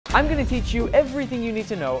I'm going to teach you everything you need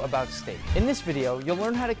to know about steak. In this video, you'll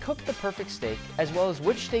learn how to cook the perfect steak, as well as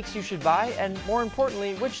which steaks you should buy, and more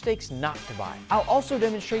importantly, which steaks not to buy. I'll also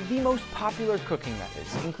demonstrate the most popular cooking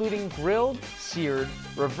methods, including grilled, seared,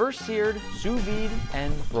 reverse seared, sous vide,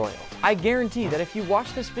 and broiled. I guarantee that if you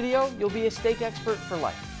watch this video, you'll be a steak expert for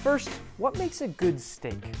life. First, what makes a good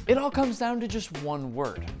steak? It all comes down to just one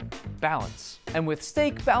word: balance. And with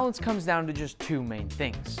steak, balance comes down to just two main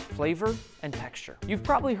things: flavor and texture. You've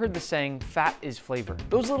probably heard the saying, fat is flavor.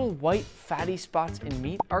 Those little white, fatty spots in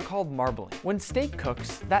meat are called marbling. When steak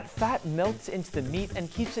cooks, that fat melts into the meat and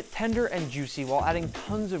keeps it tender and juicy while adding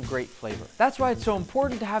tons of great flavor. That's why it's so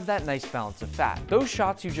important to have that nice balance of fat. Those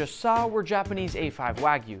shots you just saw were Japanese A5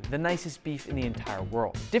 Wagyu, the nicest beef in the entire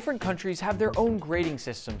world. Different countries have their own grading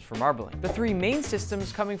systems for marbling. The three main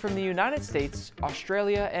systems coming from the United States,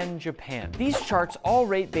 Australia, and Japan. These charts all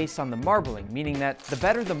rate based on the marbling, meaning that the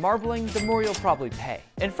better the marbling, the more you'll probably pay.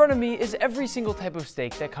 In front of me is every single type of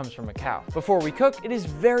steak that comes from a cow. Before we cook, it is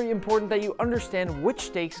very important that you understand which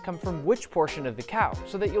steaks come from which portion of the cow,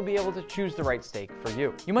 so that you'll be able to choose the right steak for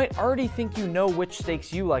you. You might already think you know which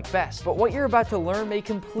steaks you like best, but what you're about to learn may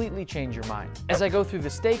completely change your mind. As I go through the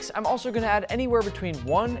steaks, I'm also going to add anywhere between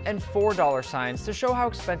 $1 and $4 signs to show how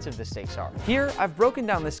expensive the steaks are. Here, I've broken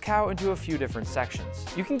down this cow into a few different sections.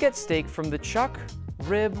 You can get steak from the chuck,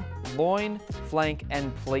 rib, loin, flank,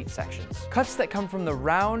 and plate sections. Cuts that come from the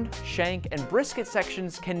round, shank, and brisket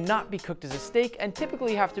sections cannot be cooked as a steak and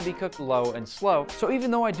typically have to be cooked low and slow, so even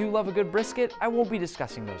though I do love a good brisket, I won't be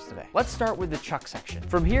discussing those today. Let's start with the chuck section.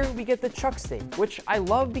 From here, we get the chuck steak, which I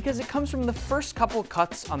love because it comes from the first couple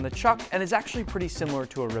cuts on the chuck and is actually pretty similar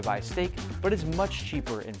to a ribeye steak, but is much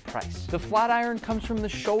cheaper in price. The flat iron comes from the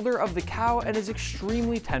shoulder of the cow and is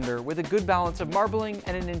extremely tender with a good balance of marbling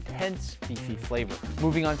and an intense beefy flavor.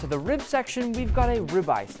 Moving on to the rib section, we've got a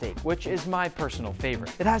ribeye steak, which is my personal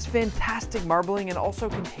favorite. It has fantastic marbling and also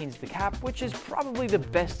contains the cap, which is probably the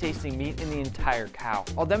best tasting meat in the entire cow.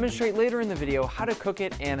 I'll demonstrate later in the video how to cook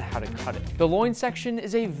it and how to cut it. The loin section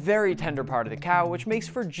is a very tender part of the cow, which makes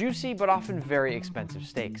for juicy but often very expensive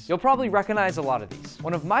steaks. You'll probably recognize a lot of these.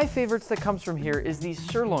 One of my favorites that comes from here is the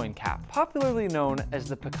sirloin cap, popularly known as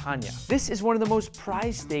the picanha. This is one of the most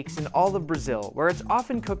prized steaks in all of Brazil, where it's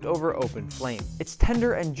often cooked over open flame. It's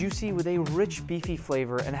tender and juicy with a rich beefy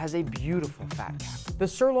flavor and has a beautiful fat cap. The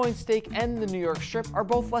sirloin steak and the New York strip are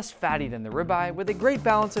both less fatty than the ribeye, with a great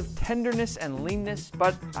balance of tenderness and leanness,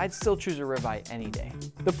 but I'd still choose a ribeye any day.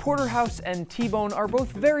 The porterhouse and T-bone are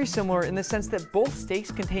both very similar in the sense that both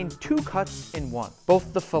steaks contain two cuts in one,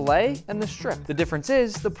 both the fillet and the strip. The difference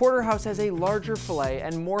is the porterhouse has a larger fillet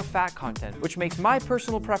and more fat content, which makes my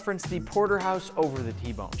personal preference the porterhouse over the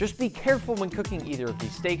T-bone. Just be careful when cooking either of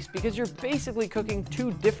these steaks because you're basically cooking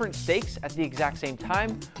two different steaks at the exact same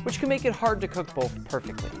time, which can make it hard to cook both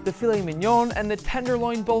perfectly. The filet mignon and the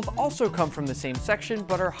tenderloin both also come from the same section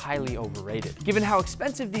but are highly overrated. Given how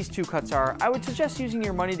expensive these two cuts are, I would suggest using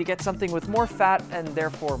your money to get something with more fat and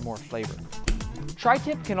therefore more flavor.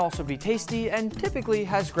 Tri-tip can also be tasty and typically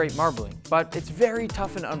has great marbling, but it's very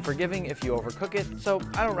tough and unforgiving if you overcook it, so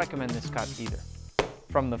I don't recommend this cut either.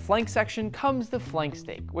 From the flank section comes the flank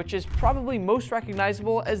steak, which is probably most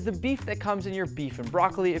recognizable as the beef that comes in your beef and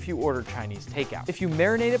broccoli if you order Chinese takeout. If you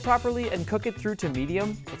marinate it properly and cook it through to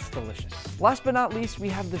medium, it's delicious. Last but not least, we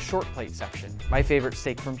have the short plate section. My favorite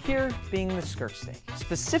steak from here being the skirt steak,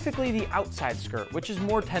 specifically the outside skirt, which is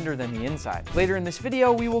more tender than the inside. Later in this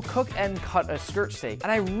video, we will cook and cut a skirt steak,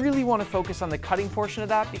 and I really want to focus on the cutting portion of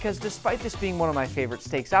that because despite this being one of my favorite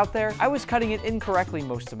steaks out there, I was cutting it incorrectly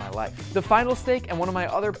most of my life. The final steak, and one of my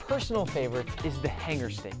other personal favorites, is the hanger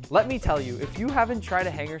steak. Let me tell you, if you haven't tried a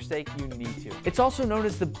hanger steak, you need to. It's also known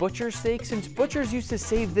as the butcher steak since butchers used to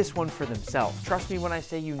save this one for themselves. Trust me when I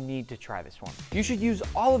say you need to try this one. You should use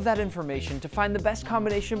all of that information to find the best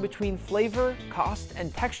combination between flavor, cost,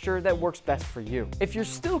 and texture that works best for you. If you're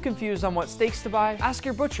still confused on what steaks to buy, ask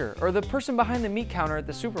your butcher or the person behind the meat counter at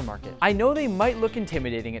the supermarket. I know they might look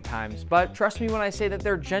intimidating at times, but trust me when I say that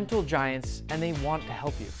they're gentle giants and they want to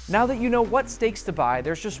help you. Now that you know what steaks to buy,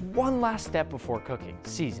 there's just one last step before cooking: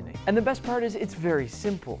 seasoning. And the best part is it's very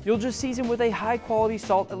simple. You'll just season with a high quality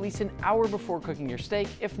salt at least an hour before cooking your steak,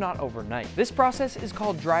 if not overnight. This process is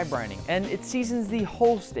called dry brining, and it seasons the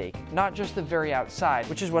whole steak, not just the very outside,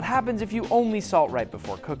 which is what happens if you only salt right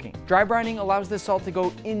before cooking. Dry brining allows the salt to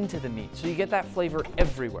go into the meat, so you get that flavor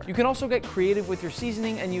everywhere. You can also get creative with your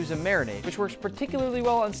seasoning and use a marinade, which works particularly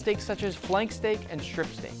well on steaks such as flank steak and strip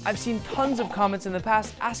steak. I've seen tons of comments in the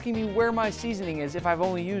past asking me where my seasoning is if if I've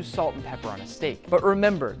only used salt and pepper on a steak. But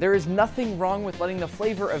remember, there is nothing wrong with letting the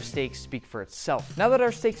flavor of steak speak for itself. Now that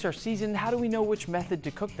our steaks are seasoned, how do we know which method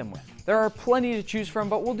to cook them with? There are plenty to choose from,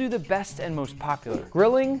 but we'll do the best and most popular: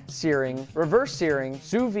 grilling, searing, reverse searing,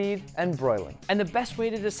 sous vide, and broiling. And the best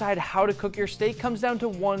way to decide how to cook your steak comes down to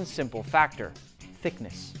one simple factor: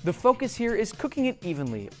 thickness. The focus here is cooking it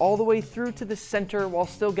evenly, all the way through to the center while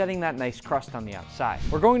still getting that nice crust on the outside.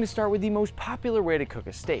 We're going to start with the most popular way to cook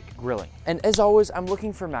a steak, grilling. And as always, I'm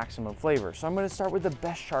looking for maximum flavor, so I'm going to start with the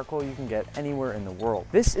best charcoal you can get anywhere in the world.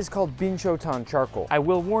 This is called binchotan charcoal. I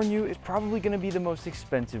will warn you, it's probably going to be the most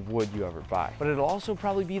expensive wood you ever buy, but it'll also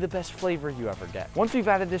probably be the best flavor you ever get. Once we've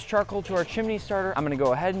added this charcoal to our chimney starter, I'm going to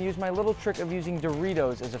go ahead and use my little trick of using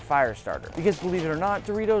Doritos as a fire starter, because believe it or not,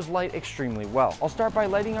 Doritos light extremely well. I'll start by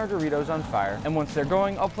lighting our Doritos on fire, and once they're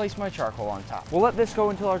going, I'll place my charcoal on top. We'll let this go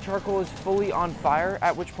until our charcoal is fully on fire,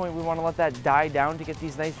 at which point we want to let that die down to get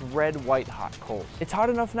these nice red, white, hot coals. It's hot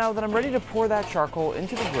enough now that I'm ready to pour that charcoal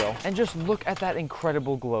into the grill, and just look at that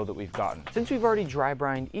incredible glow that we've gotten. Since we've already dry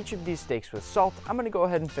brined each of these steaks with salt, I'm going to go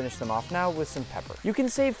ahead and finish them off now with some pepper. You can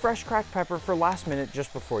save fresh cracked pepper for last minute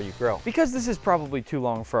just before you grill. Because this is probably too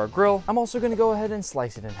long for our grill, I'm also going to go ahead and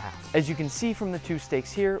slice it in half. As you can see from the two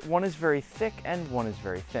steaks here, one is very thick and one is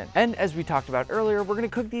very thin. And as we talked about earlier, we're going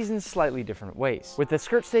to cook these in slightly different ways. With the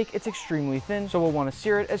skirt steak, it's extremely thin, so we'll want to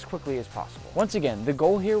sear it as quickly as possible. Once again, the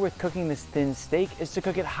goal here with cooking this thin steak is to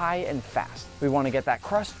cook it high and fast. We want to get that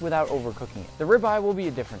crust without overcooking it. The ribeye will be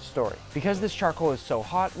a different story. Because this charcoal is so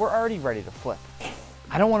hot, we're already ready to flip.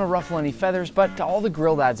 I don't want to ruffle any feathers, but to all the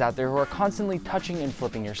grill dads out there who are constantly touching and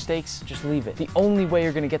flipping your steaks, just leave it. The only way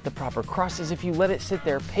you're going to get the proper crust is if you let it sit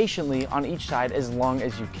there patiently on each side as long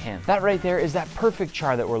as you can. That right there is that perfect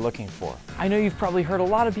char that we're looking for. I know you've probably heard a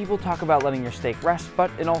lot of people talk about letting your steak rest,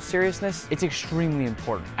 but in all seriousness, it's extremely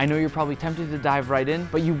important. I know you're probably tempted to dive right in,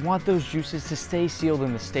 but you want those juices to stay sealed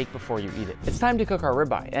in the steak before you eat it. It's time to cook our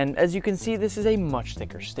ribeye, and as you can see, this is a much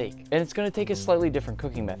thicker steak, and it's going to take a slightly different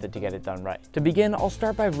cooking method to get it done right. To begin, I'll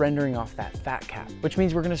start by rendering off that fat cap, which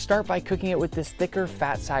means we're going to start by cooking it with this thicker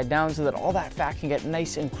fat side down so that all that fat can get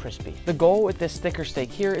nice and crispy. The goal with this thicker steak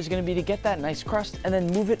here is going to be to get that nice crust and then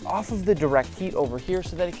move it off of the direct heat over here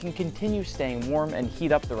so that it can continue staying warm and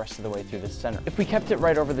heat up the rest of the way through the center. If we kept it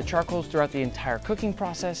right over the charcoals throughout the entire cooking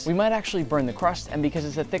process, we might actually burn the crust, and because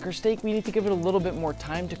it's a thicker steak, we need to give it a little bit more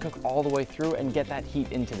time to cook all the way through and get that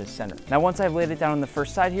heat into the center. Now once I've laid it down on the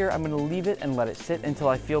first side here, I'm going to leave it and let it sit until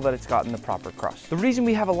I feel that it's gotten the proper crust. The reason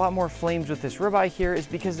we have a lot more flames with this ribeye here is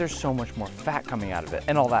because there's so much more fat coming out of it,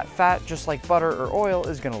 and all that fat, just like butter or oil,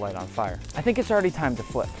 is going to light on fire. I think it's already time to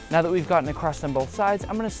flip. Now that we've gotten a crust on both sides,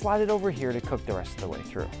 I'm going to slide it over here to cook the rest of the way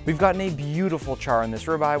through. We've gotten a beautiful char in this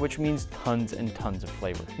ribeye, which means tons and tons of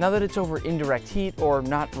flavor. Now that it's over indirect heat, or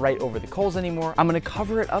not right over the coals anymore, I'm going to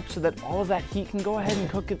cover it up so that all of that heat can go ahead and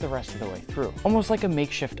cook it the rest of the way through, almost like a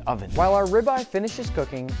makeshift oven. While our ribeye finishes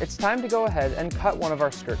cooking, it's time to go ahead and cut one of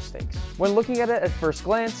our skirt steaks. When looking at it at first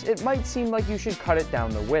glance, it might seem like you should cut it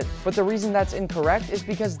down the width, but the reason that's incorrect is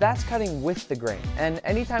because that's cutting with the grain, and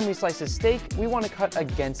anytime we slice a steak, we want to cut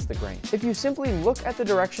against the grain. If you simply look at the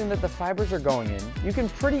direction that the fibers are going in, you can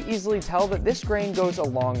pretty easily tell that this grain goes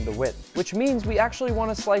along the width, which means we actually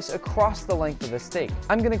want to slice across the length of the steak.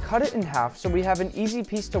 I'm going to cut it in half so we have an easy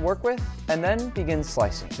piece to work with, and then begin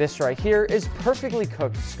slicing. This right here is perfectly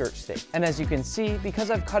cooked skirt steak, and as you can see,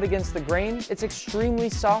 because I've cut against the grain, it's extremely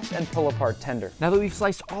soft and pull apart tender. Now that we've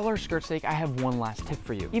sliced all our skirt steak, I have one last tip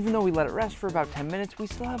for you. Even though we let it rest for about 10 minutes, we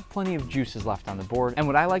still have plenty of juices left on the board, and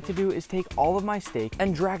what I like to do is take all of my steak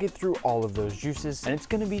and drag it through all of those juices, and it's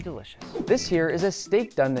going to be delicious. This here is a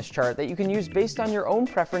steak doneness chart that you can use based on your own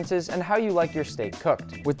preferences and how you like your steak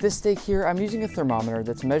cooked. With this steak here, I'm using a thermometer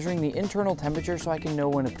that's measuring the internal temperature so I can know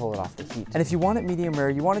when to pull it off the heat. And if you want it medium rare,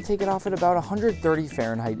 you want to take it off at about 130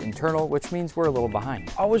 Fahrenheit internal, which means we're a little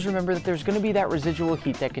behind. Always remember that there's going to be that residual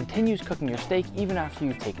heat that continues cooking your steak even after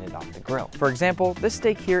you've taken it off the grill. For example, this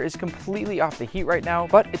steak here is completely off the heat right now,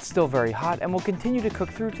 but it's still very hot and will continue to cook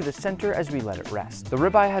through to the center as we let it rest. The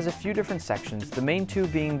ribeye has a few different sections, the main two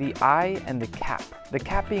being the eye and the cap. The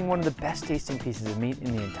cap being one of the best tasting pieces of meat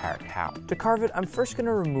in the entire cow. To carve it, I'm first going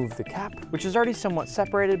to remove the cap, which is already somewhat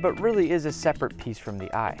separated, but really is a separate piece from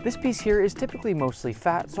the eye. This piece here is typically mostly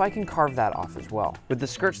fat, so I can carve that off as well. With the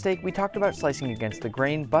skirt steak, we talked about slicing against the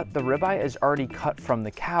grain, but the ribeye is already cut from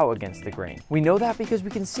the cow against the grain. We know that because we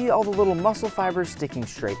can see all the little muscle fibers sticking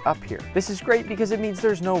straight up here. This is great because it means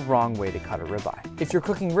there's no wrong way to cut a ribeye. If you're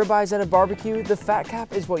cooking ribeyes at a barbecue, the fat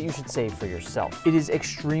cap is what you should save for yourself. It is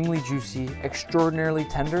extremely juicy, extraordinarily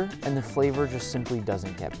tender, and the flavor just simply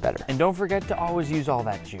doesn't get better. And don't forget to always use all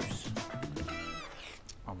that juice.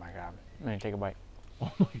 Oh my God, I'm gonna take a bite.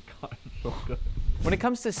 Oh my God, it's so good. When it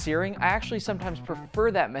comes to searing, I actually sometimes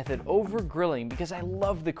prefer that method over grilling because I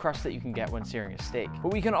love the crust that you can get when searing a steak.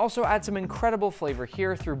 But we can also add some incredible flavor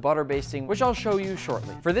here through butter basting, which I'll show you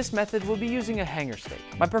shortly. For this method, we'll be using a hanger steak.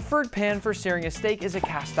 My preferred pan for searing a steak is a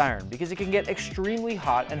cast iron because it can get extremely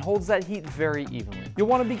hot and holds that heat very evenly. You'll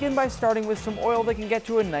want to begin by starting with some oil that can get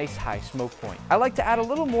to a nice high smoke point. I like to add a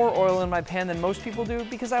little more oil in my pan than most people do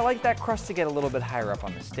because I like that crust to get a little bit higher up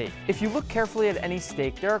on the steak. If you look carefully at any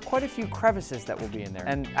steak, there are quite a few crevices that will be in there,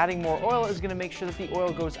 and adding more oil is going to make sure that the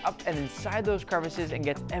oil goes up and inside those crevices and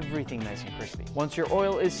gets everything nice and crispy. Once your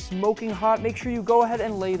oil is smoking hot, make sure you go ahead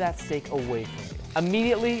and lay that steak away from you.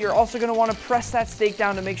 Immediately, you're also going to want to press that steak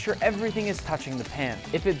down to make sure everything is touching the pan.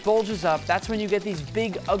 If it bulges up, that's when you get these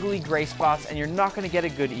big, ugly gray spots and you're not going to get a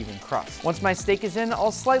good even crust. Once my steak is in,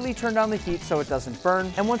 I'll slightly turn down the heat so it doesn't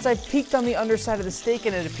burn. And once I've peeked on the underside of the steak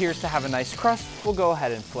and it appears to have a nice crust, we'll go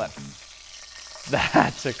ahead and flip.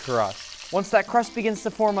 That's a crust. Once that crust begins to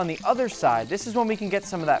form on the other side, this is when we can get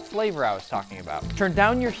some of that flavor I was talking about. Turn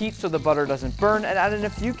down your heat so the butter doesn't burn and add in a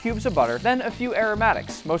few cubes of butter, then a few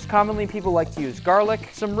aromatics. Most commonly, people like to use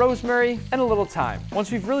garlic, some rosemary, and a little thyme. Once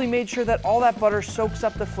we've really made sure that all that butter soaks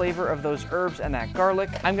up the flavor of those herbs and that garlic,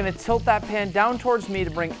 I'm gonna tilt that pan down towards me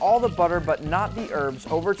to bring all the butter but not the herbs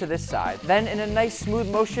over to this side. Then in a nice smooth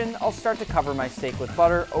motion, I'll start to cover my steak with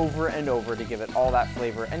butter over and over to give it all that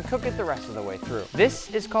flavor and cook it the rest of the way through. This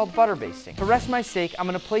is called butter basting. To rest my steak, I'm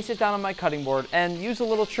going to place it down on my cutting board and use a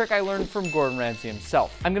little trick I learned from Gordon Ramsay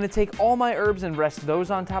himself. I'm going to take all my herbs and rest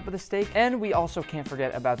those on top of the steak, and we also can't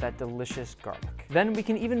forget about that delicious garlic. Then we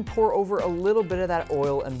can even pour over a little bit of that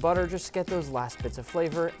oil and butter just to get those last bits of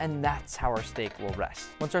flavor, and that's how our steak will rest.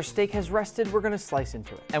 Once our steak has rested, we're going to slice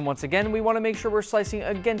into it. And once again, we want to make sure we're slicing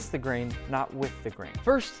against the grain, not with the grain.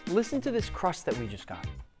 First, listen to this crust that we just got.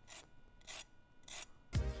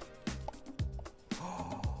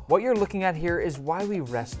 What you're looking at here is why we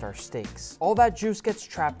rest our steaks. All that juice gets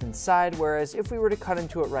trapped inside, whereas if we were to cut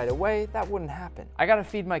into it right away, that wouldn't happen. I gotta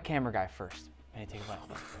feed my camera guy first. May I take a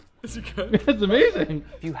bite? Is it good? That's amazing.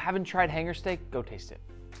 If you haven't tried hanger steak, go taste it.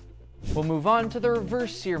 We'll move on to the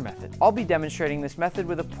reverse sear method. I'll be demonstrating this method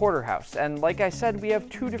with a porterhouse, and like I said, we have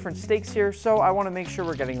two different steaks here, so I want to make sure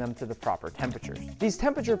we're getting them to the proper temperatures. These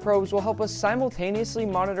temperature probes will help us simultaneously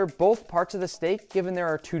monitor both parts of the steak, given there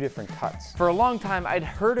are two different cuts. For a long time, I'd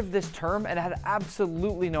heard of this term and had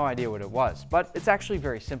absolutely no idea what it was, but it's actually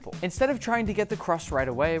very simple. Instead of trying to get the crust right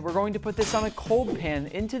away, we're going to put this on a cold pan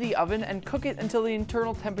into the oven and cook it until the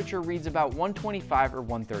internal temperature reads about 125 or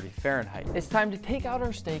 130 Fahrenheit. It's time to take out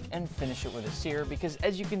our steak and finish it with a sear because,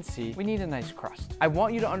 as you can see, we need a nice crust. I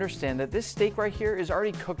want you to understand that this steak right here is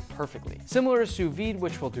already cooked perfectly. Similar to sous vide,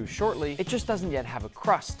 which we'll do shortly, it just doesn't yet have a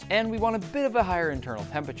crust, and we want a bit of a higher internal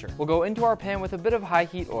temperature. We'll go into our pan with a bit of high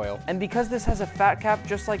heat oil, and because this has a fat cap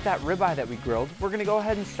just like that ribeye that we grilled, we're gonna go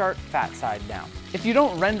ahead and start fat side down. If you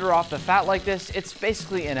don't render off the fat like this, it's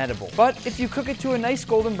basically inedible. But if you cook it to a nice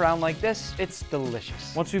golden brown like this, it's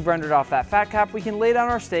delicious. Once we've rendered off that fat cap, we can lay down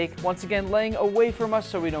our steak, once again laying away from us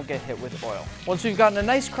so we don't get hit with oil. Once we've gotten a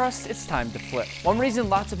nice crust, it's time to flip. One reason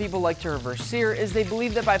lots of people like to reverse sear is they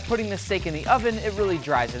believe that by putting the steak in the oven, it really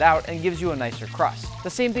dries it out and gives you a nicer crust. The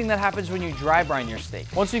same thing that happens when you dry brine your steak.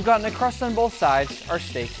 Once we've gotten a crust on both sides, our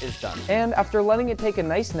steak is done. And after letting it take a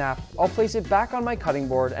nice nap, I'll place it back on my cutting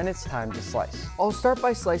board and it's time to slice. I'll start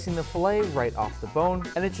by slicing the fillet right off the bone,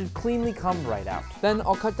 and it should cleanly come right out. Then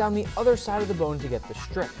I'll cut down the other side of the bone to get the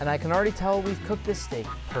strip, and I can already tell we've cooked this steak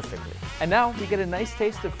perfectly. And now we get a nice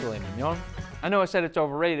taste of filet mignon. I know I said it's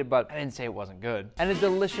overrated, but I didn't say it wasn't good. And a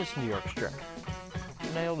delicious New York strip.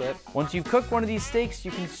 Nailed it. Once you've cooked one of these steaks,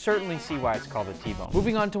 you can certainly see why it's called a T-bone.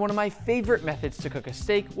 Moving on to one of my favorite methods to cook a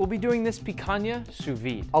steak, we'll be doing this picanha sous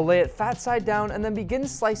vide. I'll lay it fat side down and then begin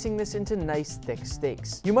slicing this into nice thick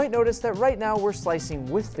steaks. You might notice that right now we're slicing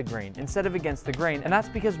with the grain instead of against the grain, and that's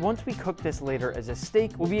because once we cook this later as a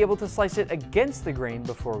steak, we'll be able to slice it against the grain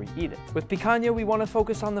before we eat it. With picanha, we want to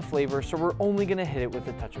focus on the flavor, so we're only going to hit it with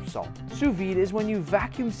a touch of salt. Sous vide is when you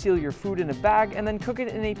vacuum seal your food in a bag and then cook it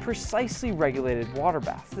in a precisely regulated water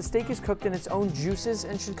bath. The steak is cooked in its own juices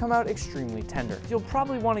and should come out extremely tender. You'll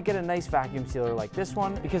probably want to get a nice vacuum sealer like this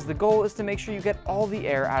one because the goal is to make sure you get all the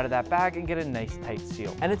air out of that bag and get a nice tight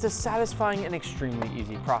seal. And it's a satisfying and extremely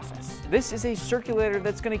easy process. This is a circulator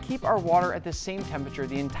that's going to keep our water at the same temperature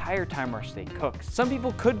the entire time our steak cooks. Some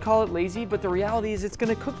people could call it lazy, but the reality is it's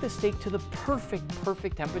going to cook the steak to the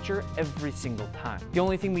perfect temperature every single time. The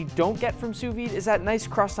only thing we don't get from sous vide is that nice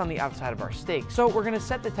crust on the outside of our steak. So we're going to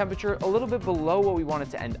set the temperature a little bit below what we want want it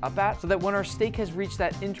to end up at, so that when our steak has reached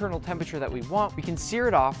that internal temperature that we want, we can sear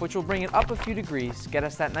it off, which will bring it up a few degrees, get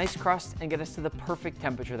us that nice crust, and get us to the perfect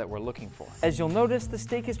temperature that we're looking for. As you'll notice, the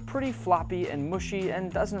steak is pretty floppy and mushy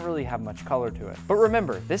and doesn't really have much color to it. But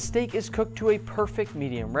remember, this steak is cooked to a perfect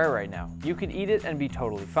medium rare right now. You can eat it and be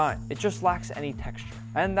totally fine. It just lacks any texture.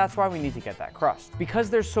 And that's why we need to get that crust. Because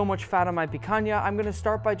there's so much fat on my picanha, I'm gonna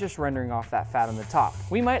start by just rendering off that fat on the top.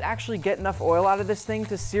 We might actually get enough oil out of this thing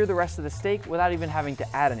to sear the rest of the steak without even having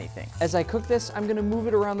to add anything. As I cook this, I'm gonna move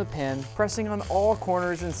it around the pan, pressing on all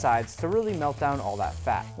corners and sides to really melt down all that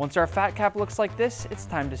fat. Once our fat cap looks like this, it's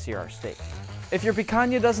time to sear our steak. If your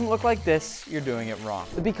picanha doesn't look like this, you're doing it wrong.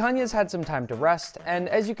 The picanha's had some time to rest, and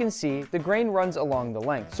as you can see, the grain runs along the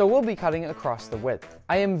length, so we'll be cutting across the width.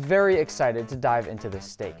 I am very excited to dive into this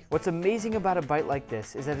steak. What's amazing about a bite like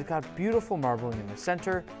this is that it's got beautiful marbling in the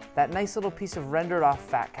center, that nice little piece of rendered off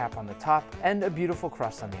fat cap on the top, and a beautiful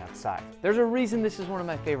crust on the outside. There's a reason this is one of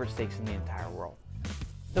my favorite steaks in the entire world.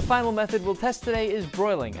 The final method we'll test today is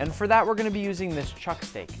broiling, and for that we're going to be using this chuck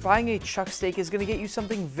steak. Buying a chuck steak is going to get you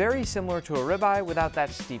something very similar to a ribeye without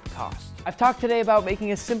that steep cost. I've talked today about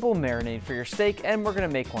making a simple marinade for your steak, and we're going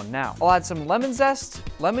to make one now. I'll add some lemon zest,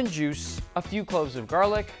 lemon juice, a few cloves of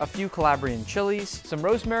garlic, a few Calabrian chilies, some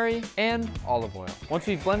rosemary, and olive oil. Once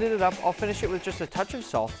we've blended it up, I'll finish it with just a touch of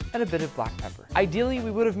salt and a bit of black pepper. Ideally,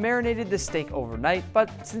 we would have marinated this steak overnight,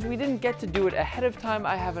 but since we didn't get to do it ahead of time,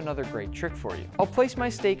 I have another great trick for you. I'll place my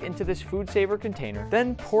steak into this food saver container,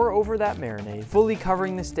 then pour over that marinade, fully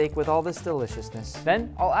covering the steak with all this deliciousness.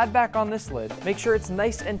 Then I'll add back on this lid, make sure it's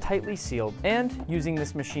nice and tightly sealed, and using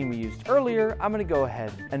this machine we used earlier, I'm gonna go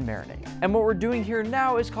ahead and marinate. And what we're doing here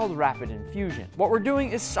now is called rapid infusion. What we're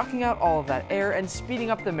doing is sucking out all of that air and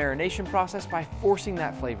speeding up the marination process by forcing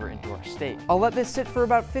that flavor into our steak. I'll let this sit for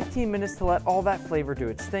about 15 minutes to let all that flavor do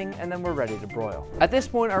its thing, and then we're ready to broil. At this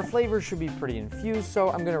point, our flavor should be pretty infused, so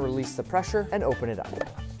I'm gonna release the pressure and open it up.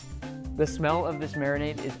 The smell of this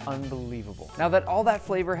marinade is unbelievable. Now that all that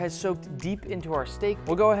flavor has soaked deep into our steak,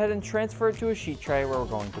 we'll go ahead and transfer it to a sheet tray where we're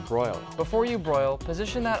going to broil it. Before you broil,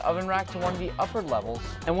 position that oven rack to one of the upper levels,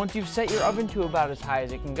 and once you've set your oven to about as high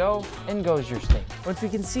as it can go, in goes your steak. Once we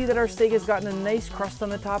can see that our steak has gotten a nice crust on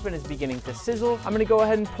the top and is beginning to sizzle, I'm gonna go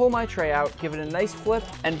ahead and pull my tray out, give it a nice flip,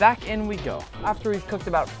 and back in we go. After we've cooked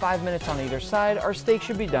about 5 minutes on either side, our steak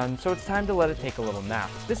should be done, so it's time to let it take a little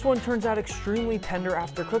nap. This one turns out extremely tender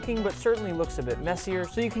after cooking, but certainly looks a bit messier,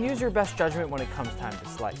 so you can use your best judgment when it comes time to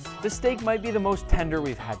slice. This steak might be the most tender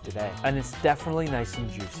we've had today, and it's definitely nice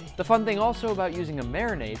and juicy. The fun thing also about using a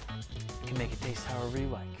marinade, you can make it taste however you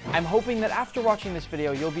like. I'm hoping that after watching this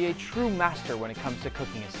video, you'll be a true master when it comes to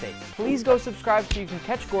cooking a steak. Please go subscribe so you can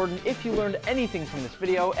catch Gordon if you learned anything from this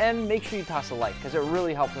video, and make sure you toss a like, because it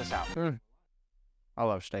really helps us out. I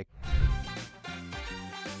love steak.